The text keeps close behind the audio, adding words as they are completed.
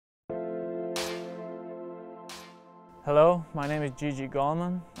Hello, my name is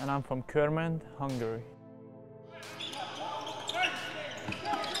Goloman and I'm from Goloman, Hungary.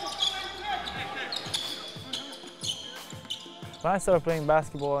 When I started playing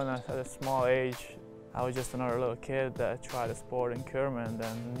basketball at a small age, I was just another little kid that tried a sport in Goloman,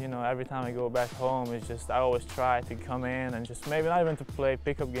 and every time I go back home, I always try to come in and just maybe not even to play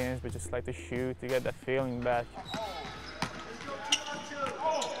pickup games, but just like to shoot, to get that feeling back.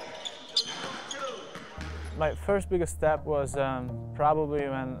 My first biggest step was probably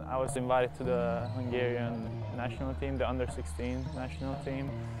when I was invited to the Hungarian national team, the under-16 national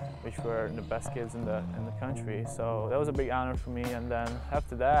team, which were the best kids in the country. So that was a big honor for me. And then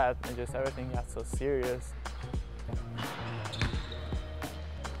after that, everything got so serious.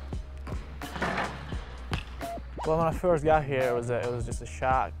 Well, when I first got here, it was just a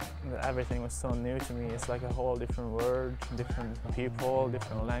shock. Everything was so new to me. It's like a whole different world, different people,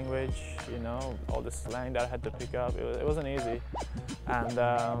 different language, all the slang that I had to pick up. It wasn't easy. And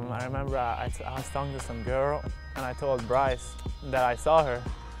I remember I was talking to some girl, and I told Bryce that I saw her.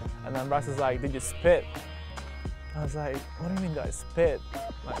 And then Bryce was like, "Did you spit?" I was like, "What do you mean, did I spit?"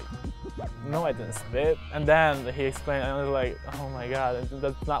 Like, no, I didn't spit. And then he explained, and I was like, "Oh my God,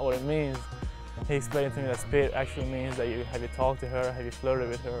 that's not what it means." He explained to me that spit actually means that have you talked to her, have you flirted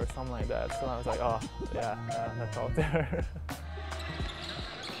with her, or something like that. So I was like, "Oh, yeah, I talked to her."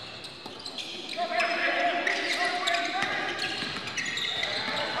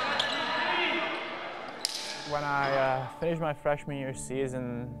 When I finished my freshman year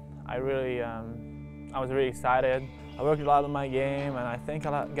season, I was really excited. I worked a lot on my game, and I think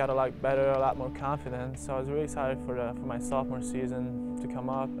I got a lot better, a lot more confident. So I was really excited for my sophomore season to come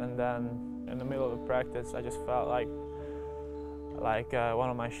up, and then in the middle of the practice, I just felt like one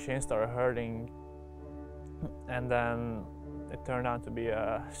of my shins started hurting, and then it turned out to be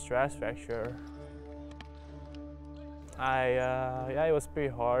a stress fracture. Yeah, it was pretty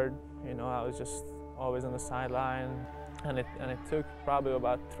hard. I was just always on the sideline, and it took probably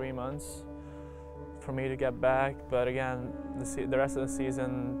about 3 months for me to get back. But again, the rest of the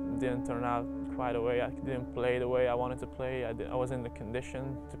season didn't turn out quite the way. I didn't play the way I wanted to play. I wasn't in the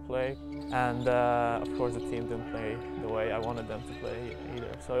condition to play, and of course the team didn't play the way I wanted them to play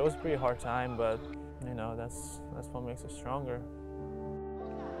either. So it was a pretty hard time, but that's what makes us stronger.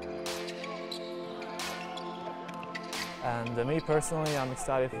 And me personally, I'm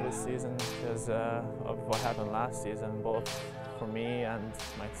excited for this season because of what happened last season, both for me and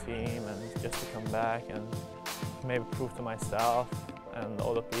my team, and just to come back and maybe prove to myself and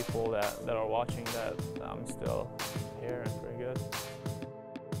all the people that are watching that I'm still here and pretty good.